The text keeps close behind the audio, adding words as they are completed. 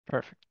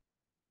Perfect.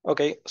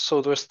 Okay,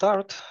 so to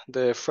start,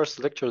 the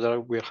first lecture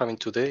that we're having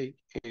today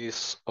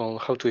is on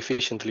how to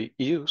efficiently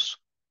use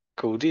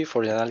Codee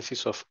for the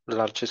analysis of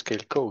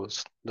large-scale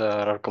codes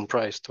that are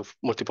comprised of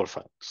multiple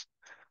files.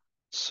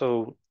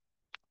 So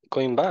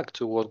going back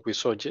to what we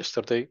saw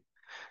yesterday,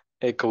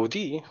 a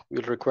Codee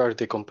will require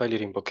the compiler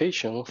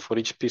invocation for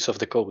each piece of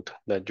the code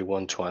that you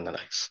want to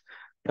analyze.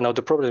 And now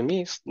the problem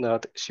is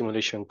that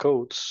simulation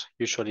codes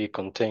usually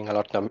contain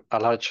a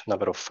large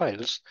number of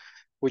files,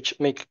 which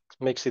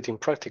makes it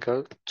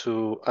impractical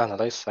to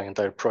analyze an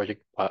entire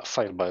project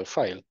file by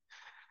file.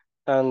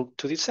 And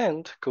to this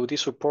end, Codee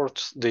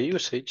supports the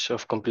usage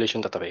of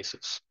compilation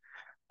databases.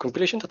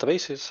 Compilation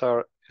databases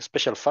are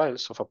special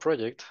files of a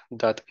project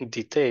that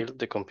detail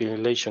the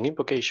compilation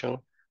invocation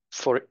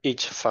for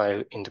each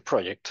file in the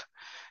project.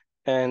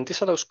 And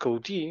this allows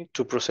Codee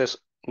to process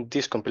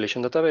this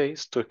compilation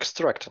database to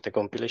extract the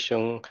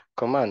compilation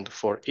command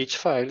for each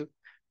file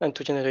and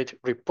to generate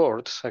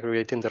reports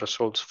aggregating the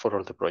results for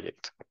all the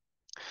project.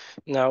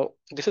 Now,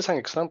 this is an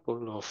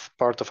example of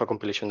part of a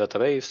compilation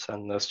database,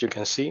 and as you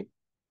can see,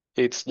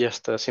 it's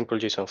just a simple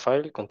JSON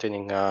file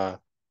containing an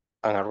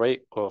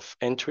array of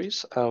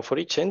entries. And for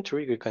each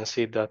entry, we can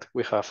see that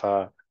we have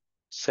a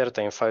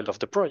certain file of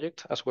the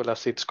project, as well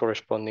as its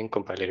corresponding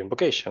compiler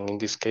invocation, in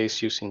this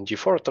case using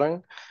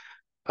Fortran,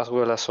 as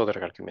well as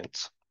other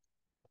arguments.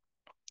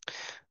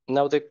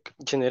 Now, the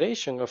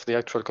generation of the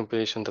actual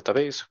compilation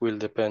database will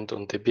depend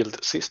on the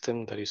build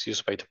system that is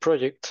used by the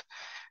project.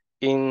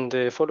 In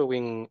the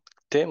following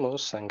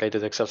demos and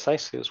guided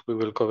exercises, we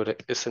will cover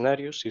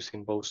scenarios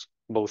using both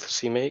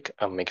CMake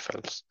and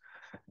Makefiles.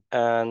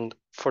 And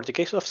for the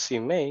case of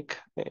CMake,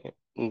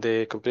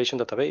 the compilation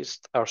database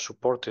are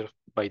supported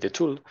by the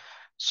tool,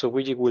 so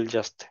we will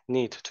just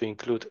need to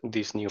include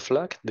this new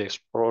flag, the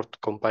export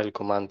compile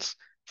commands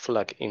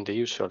flag in the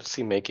usual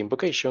CMake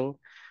invocation,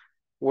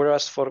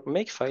 whereas for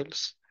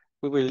Makefiles,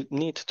 we will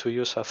need to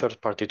use a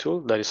third-party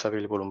tool that is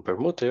available on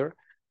Permuter,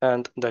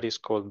 and that is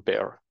called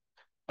Bear.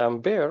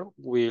 And Bear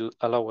will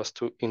allow us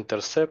to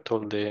intercept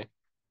all the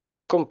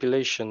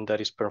compilation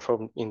that is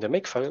performed in the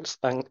Makefiles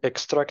and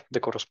extract the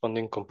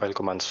corresponding compile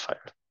commands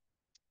file.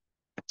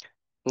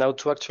 Now,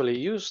 to actually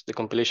use the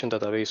compilation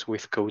database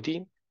with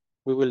Codee,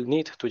 we will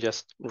need to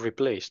just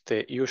replace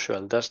the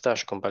usual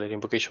 -- compiler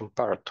invocation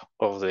part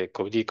of the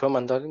Codee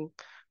command line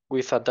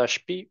with a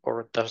 -p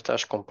or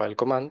 -- compile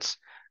commands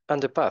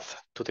and the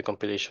path to the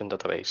compilation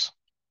database.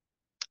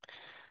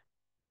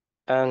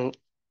 And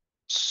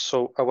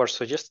so our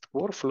suggested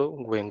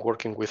workflow when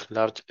working with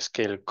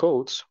large-scale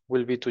codes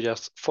will be to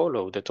just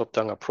follow the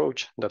top-down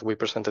approach that we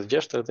presented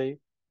yesterday,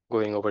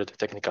 going over the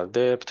technical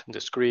depth,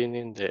 the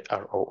screening, the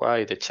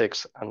ROI, the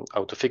checks, and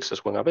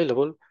autofixes when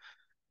available,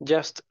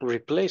 just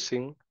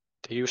replacing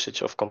the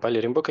usage of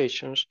compiler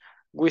invocations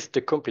with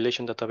the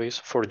compilation database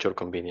for your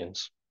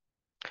convenience.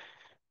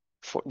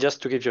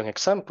 Just to give you an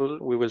example,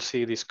 we will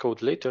see this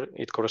code later.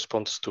 It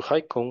corresponds to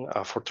Hycon,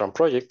 a Fortran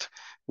project,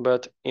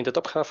 but in the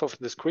top half of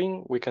the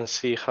screen, we can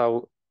see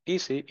how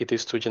easy it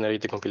is to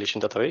generate the compilation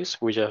database.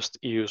 We just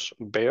use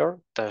bear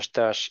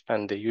 --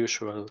 and the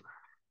usual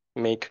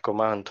make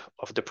command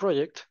of the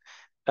project,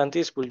 and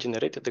this will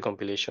generate the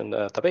compilation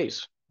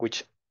database,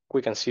 which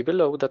we can see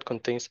below that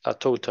contains a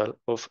total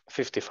of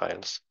 50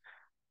 files.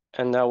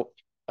 And now,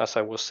 as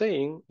I was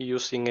saying,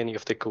 using any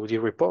of the Codee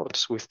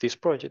reports with this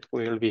project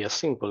will be as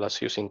simple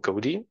as using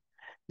Codee,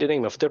 the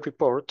name of the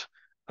report,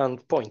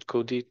 and point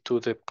Codee to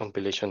the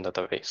compilation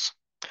database.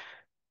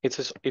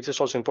 It is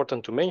also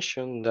important to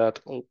mention that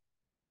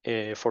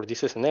for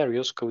these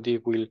scenarios,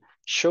 Codee will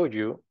show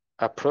you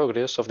a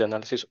progress of the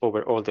analysis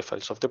over all the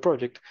files of the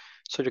project,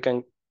 so you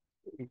can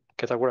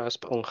get a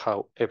grasp on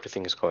how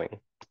everything is going.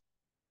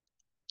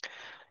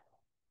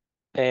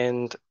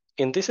 And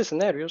in these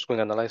scenarios, when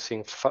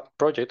analyzing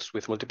projects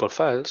with multiple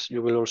files,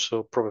 you will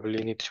also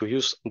probably need to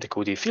use the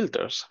Codee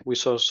filters. We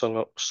saw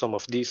some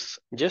of these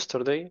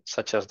yesterday,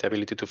 such as the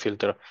ability to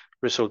filter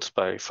results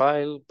by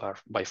file,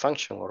 by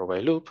function, or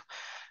by loop.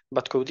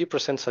 But Codee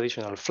presents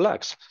additional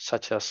flags,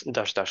 such as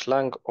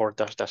 -- or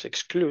 --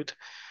 exclude,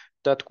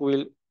 that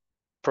will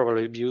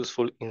probably be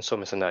useful in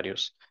some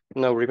scenarios.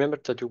 Now, remember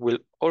that you will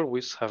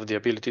always have the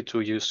ability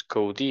to use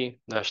Codee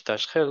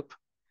 -- help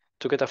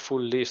to get a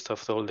full list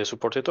of all the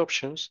supported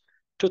options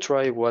to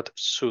try what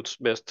suits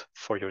best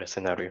for your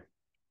scenario.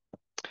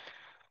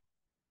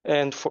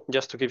 And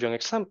just to give you an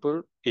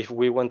example, if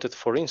we wanted,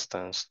 for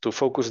instance, to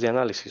focus the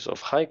analysis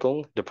of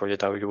Hycon, the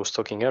project I was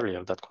talking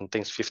earlier that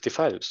contains 50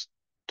 files,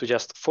 to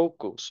just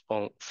focus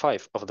on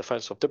 5 of the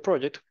files of the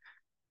project,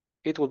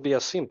 it would be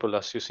as simple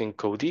as using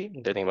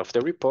Codee, the name of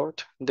the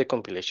report, the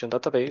compilation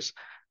database,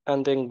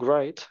 and then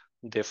write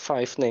the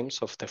 5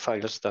 names of the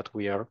files that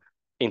we are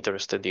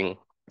interested in.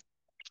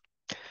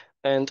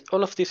 And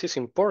all of this is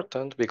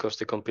important because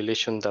the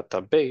compilation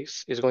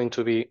database is going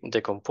to be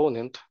the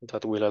component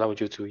that will allow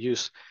you to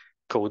use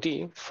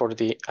Codee for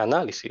the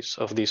analysis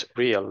of these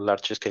real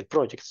large-scale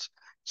projects,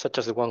 such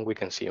as the one we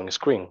can see on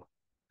screen.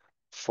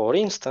 For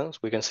instance,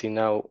 we can see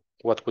now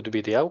what would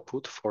be the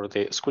output for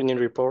the screening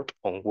report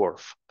on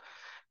Wharf.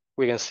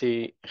 We can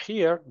see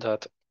here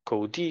that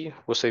Codee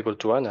was able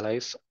to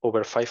analyze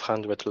over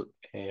 500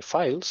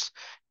 files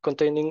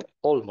containing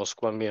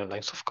almost 1 million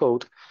lines of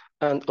code,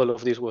 and all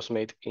of this was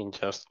made in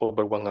just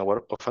over 1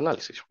 hour of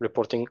analysis,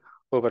 reporting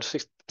over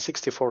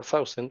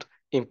 64,000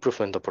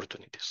 improvement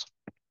opportunities.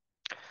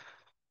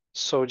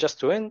 So just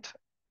to end,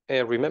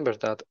 remember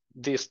that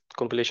this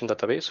compilation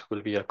database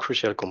will be a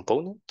crucial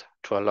component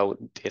to allow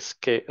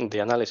the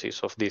analysis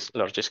of these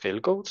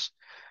large-scale codes,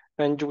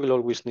 and you will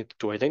always need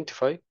to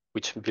identify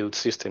which build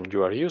system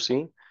you are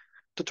using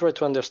to try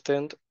to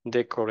understand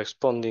the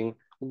corresponding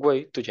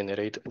way to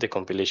generate the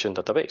compilation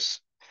database.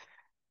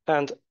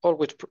 And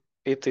always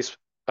it is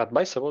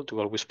advisable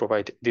to always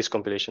provide this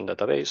compilation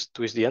database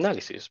to the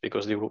analysis,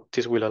 because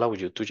this will allow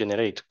you to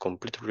generate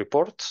complete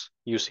reports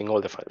using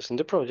all the files in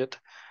the project,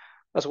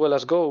 as well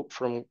as go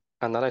from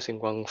analyzing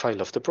one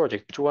file of the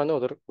project to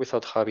another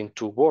without having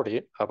to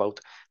worry about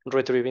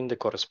retrieving the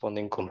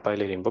corresponding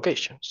compiler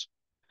invocations.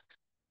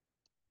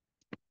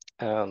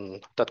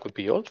 And that would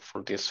be all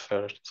for this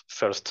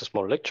first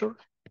small lecture.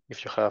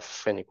 If you have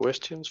any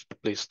questions,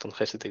 please don't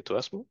hesitate to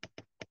ask me.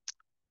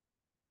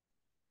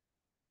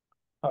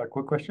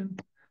 Quick question.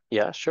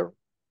 Yeah, sure.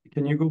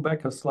 Can you go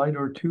back a slide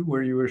or two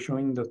where you were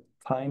showing the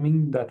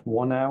timing, that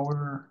 1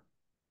 hour?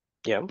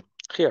 Yeah,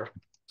 here.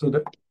 So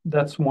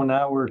that's 1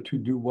 hour to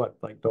do what?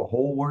 Like the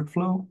whole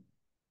workflow?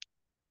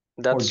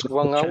 That's just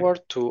 1 to check? hour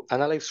to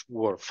analyze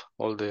Word,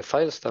 all the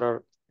files that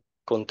are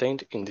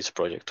contained in this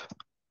project.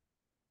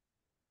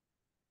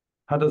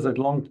 How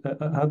long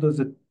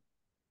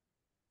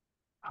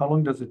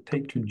does it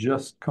take to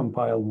just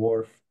compile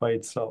WARF by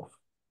itself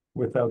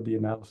without the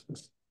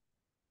analysis?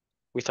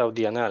 Without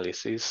the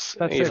analysis.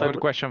 That's a good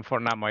question for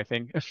Namo, I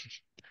think.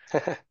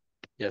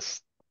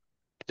 Yes.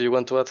 Do you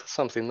want to add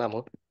something,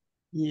 Namo?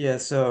 Yeah,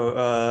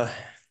 so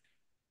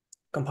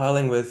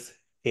compiling with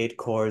 8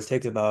 cores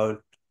takes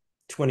about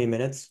 20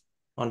 minutes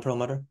on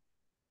Perlmutter.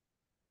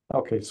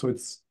 Okay, so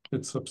it's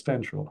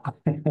substantial.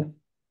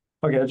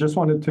 Okay, I just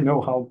wanted to know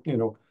how,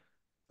 the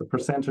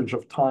percentage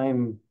of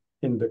time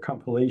in the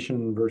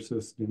compilation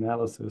versus the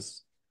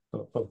analysis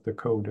of the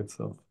code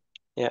itself.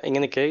 Yeah, in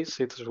any case,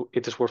 it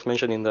is worth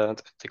mentioning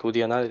that the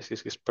Codee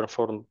analysis is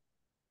performed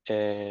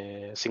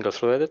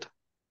single-threaded.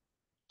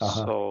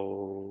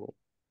 So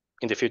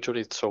in the future,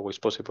 it's always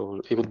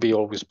possible. It would be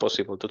always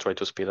possible to try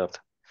to speed up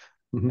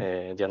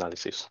the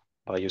analysis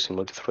by using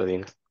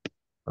multi-threading.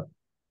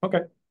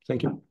 Okay,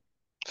 thank you.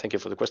 Thank you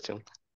for the question.